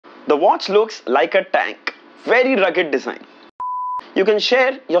The watch looks like a tank. Very rugged design. You can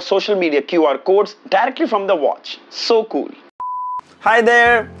share your social media QR codes directly from the watch. So cool. Hi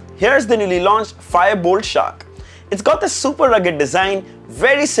there. Here's the newly launched Boltt Shark. It's got this super rugged design,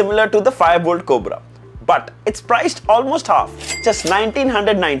 very similar to the Boltt Cobra. But it's priced almost half, just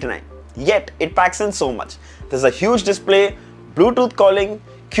 $1,999. Yet it packs in so much. There's a huge display, Bluetooth calling,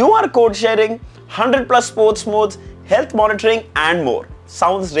 QR code sharing, 100+ sports modes, health monitoring and more.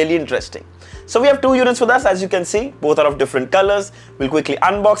 Sounds really interesting. So we have two units with us, as you can see. Both are of different colors. We'll quickly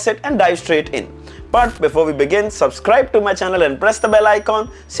unbox it and dive straight in. But before we begin, subscribe to my channel and press the bell icon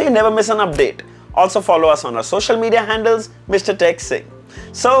so you never miss an update. Also follow us on our social media handles, Mr. Tech Singh.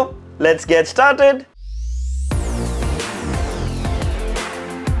 So let's get started.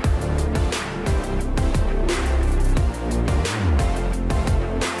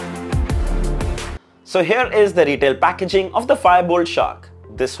 So here is the retail packaging of the Boltt Shark.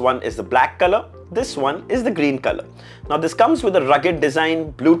 This one is the black color, this one is the green color. Now this comes with a rugged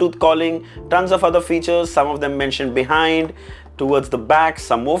design, Bluetooth calling, tons of other features, some of them mentioned behind. Towards the back,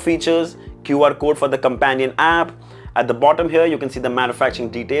 some more features, QR code for the companion app. At the bottom here, you can see the manufacturing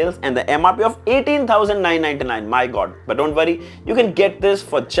details and the MRP of $18,999. My God, but don't worry, you can get this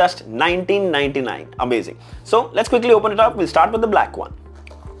for just $19.99. Amazing. So let's quickly open it up. We'll start with the black one.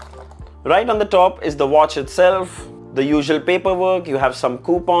 Right on the top is the watch itself, the usual paperwork. You have some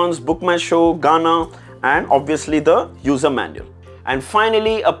coupons, Book My Show, Ghana, and obviously the user manual. And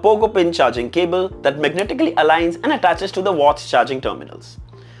finally, a pogo pin charging cable that magnetically aligns and attaches to the watch charging terminals.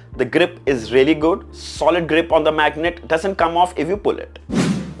 The grip is really good, solid grip on the magnet, doesn't come off if you pull it.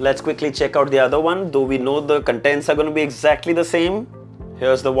 Let's quickly check out the other one, though we know the contents are going to be exactly the same.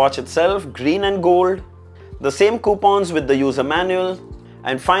 Here's the watch itself, green and gold. The same coupons with the user manual.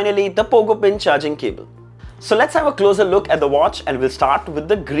 And finally, the pogo pin charging cable. So let's have a closer look at the watch and we'll start with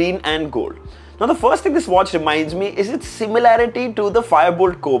the green and gold. Now the first thing this watch reminds me is its similarity to the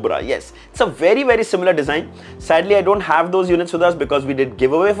Boltt Cobra. Yes, it's a very similar design. Sadly, I don't have those units with us because we did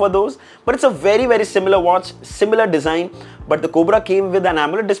giveaway for those. But it's a very similar watch, similar design. But the Cobra came with an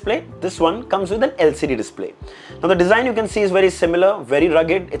AMOLED display. This one comes with an LCD display. Now the design you can see is very similar, very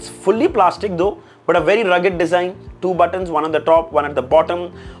rugged. It's fully plastic though, but a very rugged design. Two buttons, one on the top, one at the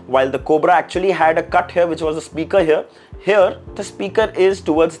bottom. While the Cobra actually had a cut here, which was a speaker here. Here, the speaker is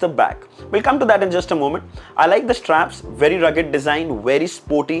towards the back. We'll come to that in just a moment. I like the straps, very rugged design, very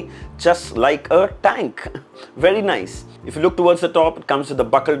sporty, just like a tank. Very nice. If you look towards the top, it comes with the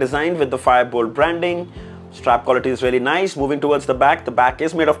buckle design with the Boltt branding. Strap quality is really nice. Moving towards the back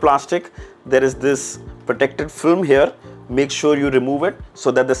is made of plastic. There is this protected film here. Make sure you remove it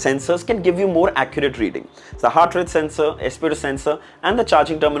so that the sensors can give you more accurate reading. It's the heart rate sensor, SpO2 sensor and the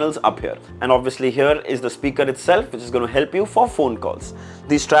charging terminals up here. And obviously here is the speaker itself, which is going to help you for phone calls.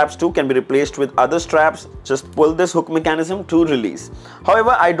 These straps too can be replaced with other straps. Just pull this hook mechanism to release.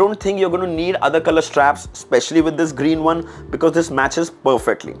 However, I don't think you're going to need other color straps, especially with this green one, because this matches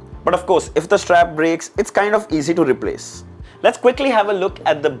perfectly. But of course, if the strap breaks, it's kind of easy to replace. Let's quickly have a look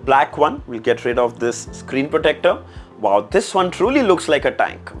at the black one. We'll get rid of this screen protector. Wow, this one truly looks like a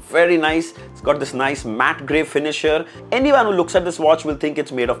tank. Very nice. It's got this nice matte grey finish here. Anyone who looks at this watch will think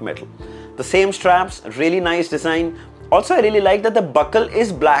it's made of metal. The same straps, really nice design. Also, I really like that the buckle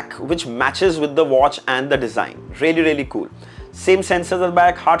is black, which matches with the watch and the design. Really cool. Same sensors at the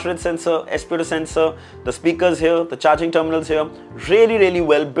back, heart rate sensor, SpO2 sensor, the speakers here, the charging terminals here. Really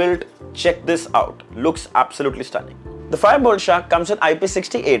well built. Check this out. Looks absolutely stunning. The Boltt Shark comes with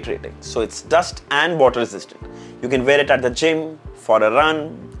IP68 rating, so it's dust and water resistant. You can wear it at the gym, for a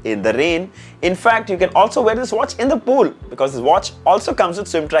run, in the rain. In fact, you can also wear this watch in the pool because this watch also comes with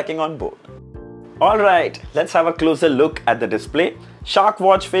swim tracking on board. Alright, let's have a closer look at the display. Shark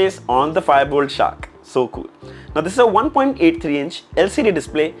watch face on the Boltt Shark. So cool. Now this is a 1.83-inch LCD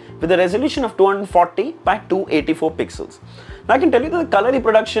display with a resolution of 240 by 284 pixels. Now I can tell you that the color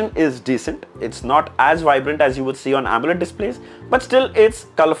reproduction is decent. It's not as vibrant as you would see on AMOLED displays, but still it's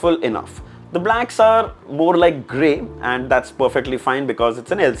colorful enough. The blacks are more like grey and that's perfectly fine because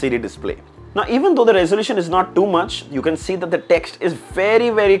it's an LCD display. Now even though the resolution is not too much, you can see that the text is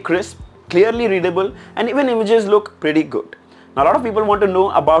very crisp, clearly readable, and even images look pretty good. Now a lot of people want to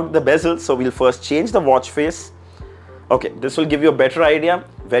know about the bezels, so we'll first change the watch face. Okay, this will give you a better idea.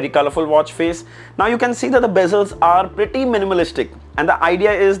 Very colorful watch face. Now you can see that the bezels are pretty minimalistic, and the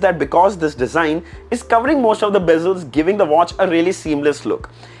idea is that because this design is covering most of the bezels, giving the watch a really seamless look.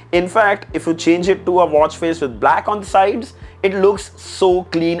 In fact, if you change it to a watch face with black on the sides, it looks so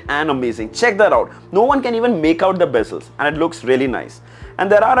clean and amazing. Check that out. No one can even make out the bezels, and it looks really nice.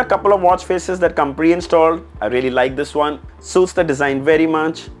 And there are a couple of watch faces that come pre-installed. I really like this one. Suits the design very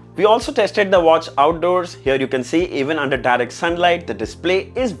much. We also tested the watch outdoors. Here you can see even under direct sunlight, the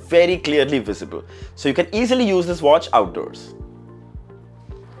display is very clearly visible. So you can easily use this watch outdoors.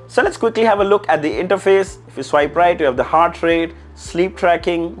 So let's quickly have a look at the interface. If you swipe right, you have the heart rate, sleep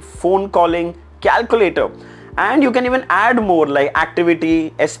tracking, phone calling, calculator. And you can even add more like activity,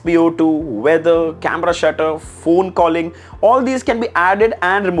 SpO2, weather, camera shutter, phone calling. All these can be added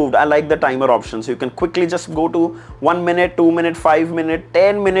and removed. I like the timer option. So you can quickly just go to 1 minute, 2 minute, 5 minute,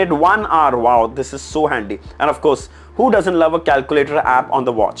 10 minute, 1 hour. Wow, this is so handy. And of course, who doesn't love a calculator app on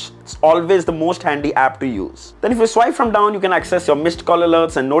the watch? It's always the most handy app to use. Then if you swipe from down, you can access your missed call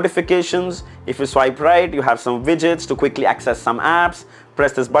alerts and notifications. If you swipe right, you have some widgets to quickly access some apps.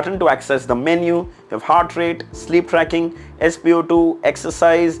 Press this button to access the menu. You have heart rate, sleep tracking, SpO2,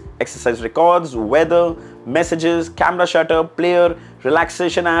 exercise records, weather, messages, camera shutter, player,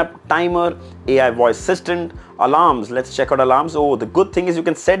 relaxation app, timer, AI voice assistant, alarms. Let's check out alarms. Oh, the good thing is you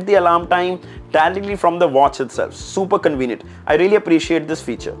can set the alarm time directly from the watch itself. Super convenient. I really appreciate this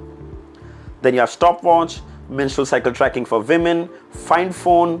feature. Then you have stopwatch, menstrual cycle tracking for women, find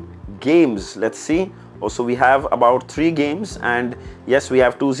phone, games. Let's see. Also, we have about 3 games, and yes, we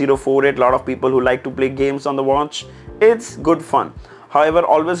have 2048. A lot of people who like to play games on the watch. It's good fun. However,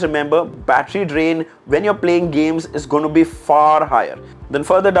 always remember, battery drain when you're playing games is going to be far higher. Then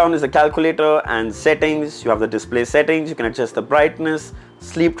further down is the calculator and settings. You have the display settings. You can adjust the brightness,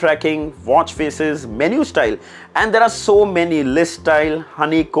 sleep tracking, watch faces, menu style, and there are so many: list style,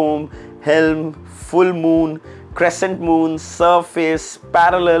 honeycomb, helm, full moon, crescent moon, surface,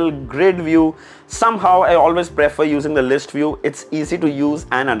 parallel, grid view. Somehow I always prefer using the list view. It's easy to use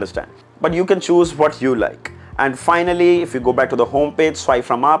and understand, but you can choose what you like. And finally, if you go back to the home page, swipe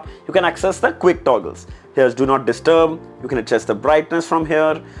from up, you can access the quick toggles. Here's do not disturb. You can adjust the brightness from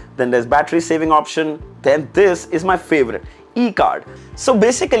here. Then there's battery saving option. Then this is my favorite, e-card. So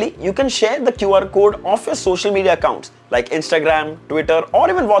basically, you can share the QR code of your social media accounts like Instagram, Twitter, or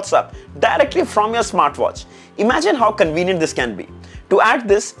even WhatsApp directly from your smartwatch. Imagine how convenient this can be. To add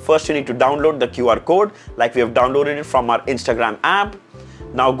this, first you need to download the QR code like we have downloaded it from our Instagram app.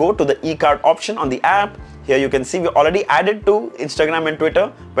 Now go to the e-card option on the app. Here you can see we already added to Instagram and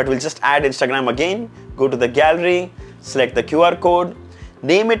Twitter, but we'll just add Instagram again. Go to the gallery, select the QR code,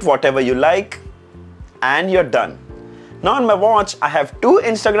 name it whatever you like, and you're done. Now on my watch, I have 2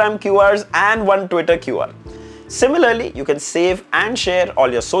 Instagram QRs and 1 Twitter QR. Similarly, you can save and share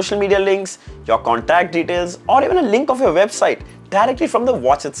all your social media links, your contact details, or even a link of your website directly from the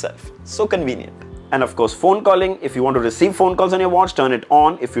watch itself. So convenient. And of course, phone calling. If you want to receive phone calls on your watch, turn it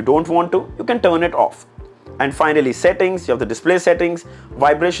on. If you don't want to, you can turn it off. And finally, settings. You have the display settings,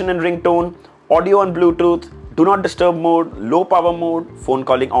 vibration and ringtone, audio and Bluetooth, do not disturb mode, low power mode, phone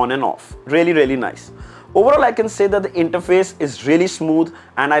calling on and off. Really, really nice. Overall, I can say that the interface is really smooth,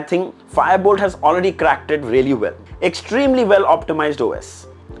 and I think Boltt has already cracked it really well. Extremely well optimized OS.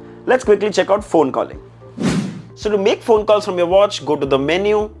 Let's quickly check out phone calling. So to make phone calls from your watch, go to the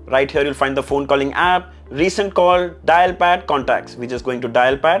menu. Right here you'll find the phone calling app, recent call, dial pad, contacts. We're just going to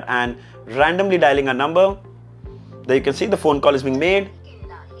dial pad and randomly dialing a number. There you can see the phone call is being made.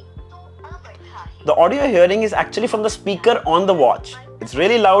 The audio you're hearing is actually from the speaker on the watch. It's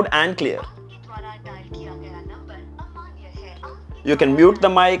really loud and clear. You can mute the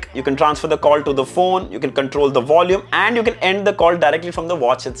mic, you can transfer the call to the phone, you can control the volume, and you can end the call directly from the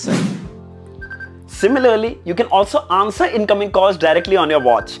watch itself. Similarly, you can answer incoming calls directly on your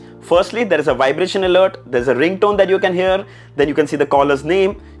watch. Firstly, there is a vibration alert, there's a ringtone that you can hear, then you can see the caller's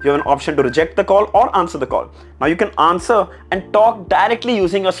name, you have an option to reject the call or answer the call. Now you can answer and talk directly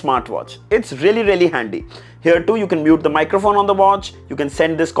using your smartwatch. It's really, really handy. Here too, you can mute the microphone on the watch, you can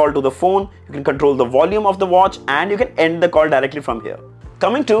send this call to the phone, you can control the volume of the watch, and you can end the call directly from here.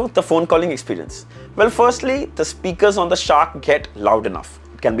 Coming to the phone calling experience. Well, firstly, the speakers on the Shark get loud enough.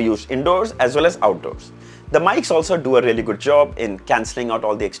 It can be used indoors as well as outdoors. The mics also do a really good job in cancelling out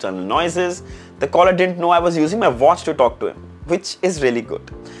all the external noises. The caller didn't know I was using my watch to talk to him, which is really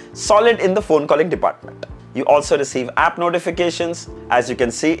good. Solid in the phone calling department. You also receive app notifications. As you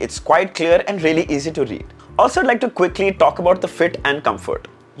can see, it's quite clear and really easy to read. Also, I'd like to quickly talk about the fit and comfort.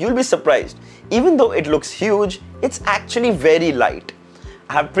 You'll be surprised. Even though it looks huge, it's actually very light.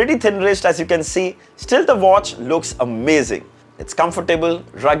 I have pretty thin wrist, as you can see. Still, the watch looks amazing. It's comfortable,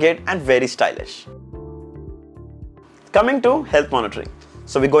 rugged, and very stylish. Coming to health monitoring.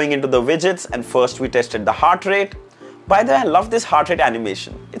 So we're going into the widgets, and first we tested the heart rate. By the way, I love this heart rate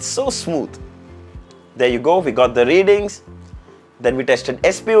animation. It's so smooth. There you go, we got the readings. Then we tested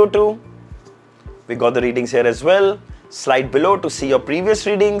SpO2. We got the readings here as well. Slide below to see your previous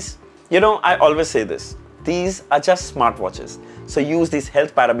readings. You know, I always say this. these are just smartwatches. So use these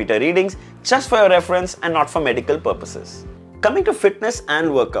health parameter readings just for your reference and not for medical purposes. Coming to fitness and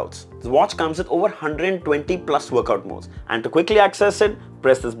workouts, the watch comes with over 120 plus workout modes, and to quickly access it,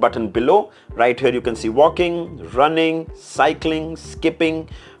 press this button below. Right here you can see walking, running, cycling, skipping,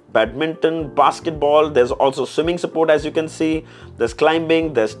 badminton, basketball. There's also swimming support, as you can see. There's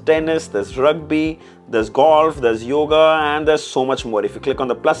climbing, there's tennis, there's rugby, there's golf, there's yoga, and there's so much more. If you click on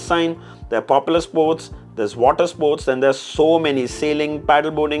the plus sign, there are popular sports, there's water sports, and there's so many: sailing,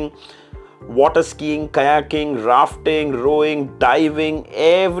 paddleboarding, water skiing, kayaking, rafting, rowing, diving.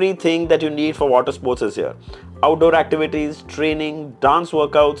 Everything that you need for water sports is here. Outdoor activities, training, dance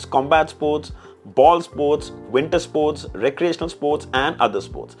workouts, combat sports, ball sports, winter sports, recreational sports, and other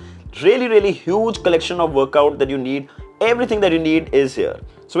sports. Really huge collection of workout that you need. Everything that you need is here.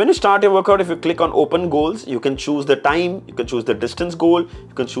 So when you start your workout, if you click on open goals, you can choose the time, you can choose the distance goal,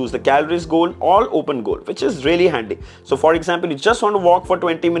 you can choose the calories goal, all open goal, which is really handy. So for example, you just want to walk for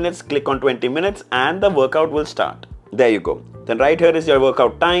 20 minutes, click on 20 minutes and the workout will start. There you go. Then right here is your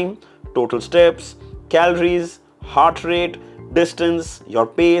workout time, total steps, calories, heart rate, distance, your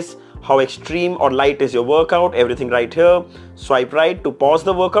pace, how extreme or light is your workout, everything right here. Swipe right to pause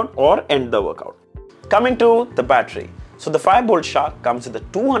the workout or end the workout. Coming to the battery. So the Boltt Shark comes with a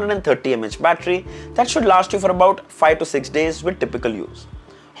 230 mAh battery that should last you for about 5 to 6 days with typical use.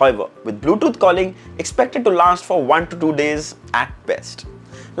 However, with Bluetooth calling, expect it to last for 1 to 2 days at best.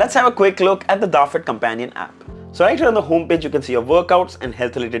 Let's have a quick look at the Dafit companion app. So right here on the home page, you can see your workouts and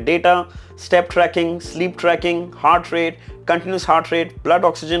health related data, step tracking, sleep tracking, heart rate, continuous heart rate, blood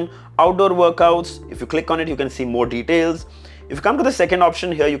oxygen, outdoor workouts. If you click on it, you can see more details. If you come to the second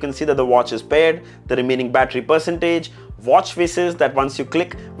option here, you can see that the watch is paired, the remaining battery percentage, watch faces that once you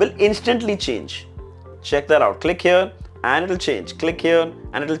click will instantly change. Check that out. Click here and it'll change. Click here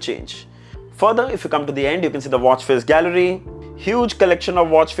and it'll change. Further, if you come to the end, you can see the watch face gallery. Huge collection of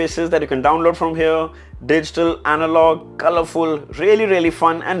watch faces that you can download from here. Digital, analog, colorful, really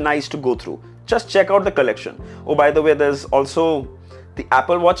fun and nice to go through. Just check out the collection. Oh, by the way, there's also the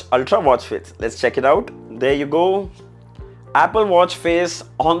Apple Watch Ultra watch face. Let's check it out. There you go. Apple Watch face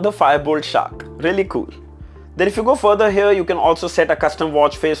on the Boltt Shark. Really cool. Then if you go further here, you can also set a custom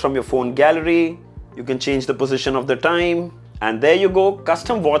watch face from your phone gallery. You can change the position of the time. And there you go,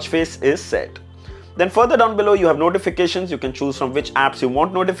 custom watch face is set. Then further down below, you have notifications. You can choose from which apps you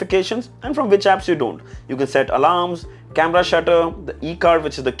want notifications and from which apps you don't. You can set alarms, camera shutter, the e-card,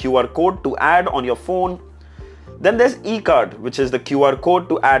 which is the QR code to add on your phone. Then there's e-card, which is the QR code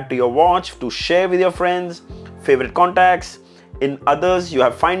to add to your watch, to share with your friends, favorite contacts. In others, you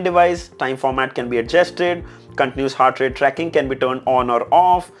have find device, time format can be adjusted, continuous heart rate tracking can be turned on or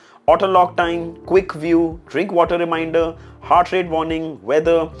off, auto lock time, quick view, drink water reminder, heart rate warning,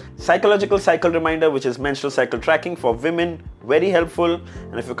 weather, psychological cycle reminder, which is menstrual cycle tracking for women, very helpful.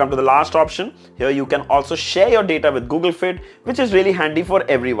 And if you come to the last option, here you can also share your data with Google Fit, which is really handy for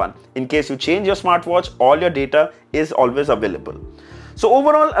everyone. In case you change your smartwatch, all your data is always available. So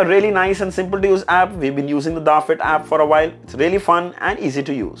overall, a really nice and simple to use app. We've been using the Dafit app for a while. It's really fun and easy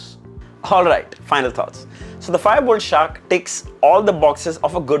to use. Alright, final thoughts. So the Boltt Shark ticks all the boxes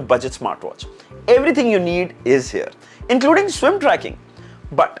of a good budget smartwatch. Everything you need is here, including swim tracking.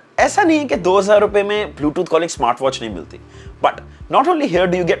 But ऐसा नहीं है कि 2000 रुपए में Bluetooth calling smartwatch नहीं मिलती. But not only here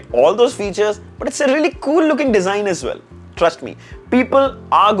do you get all those features, but it's a really cool looking design as well. Trust me, people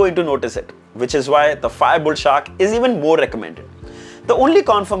are going to notice it, which is why the Boltt Shark is even more recommended. The only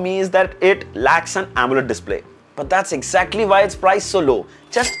con for me is that it lacks an AMOLED display, but that's exactly why it's priced so low,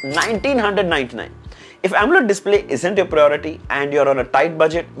 just $1,999. If AMOLED display isn't your priority and you're on a tight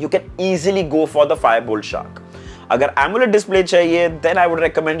budget, you can easily go for the Boltt Shark. Agar AMOLED display chahiye, then I would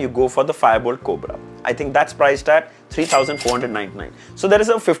recommend you go for the Boltt Cobra. I think that's priced at $3,499. So there is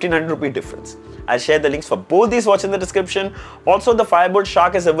a 1,500 rupee difference. I'll share the links for both these watches in the description. Also, the Boltt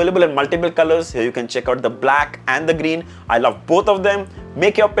Shark is available in multiple colors. Here you can check out the black and the green. I love both of them.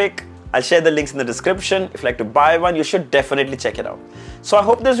 Make your pick. I'll share the links in the description. If you'd like to buy one, you should definitely check it out. So I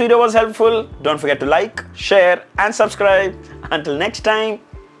hope this video was helpful. Don't forget to like, share and subscribe. Until next time,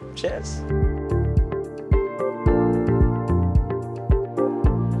 cheers.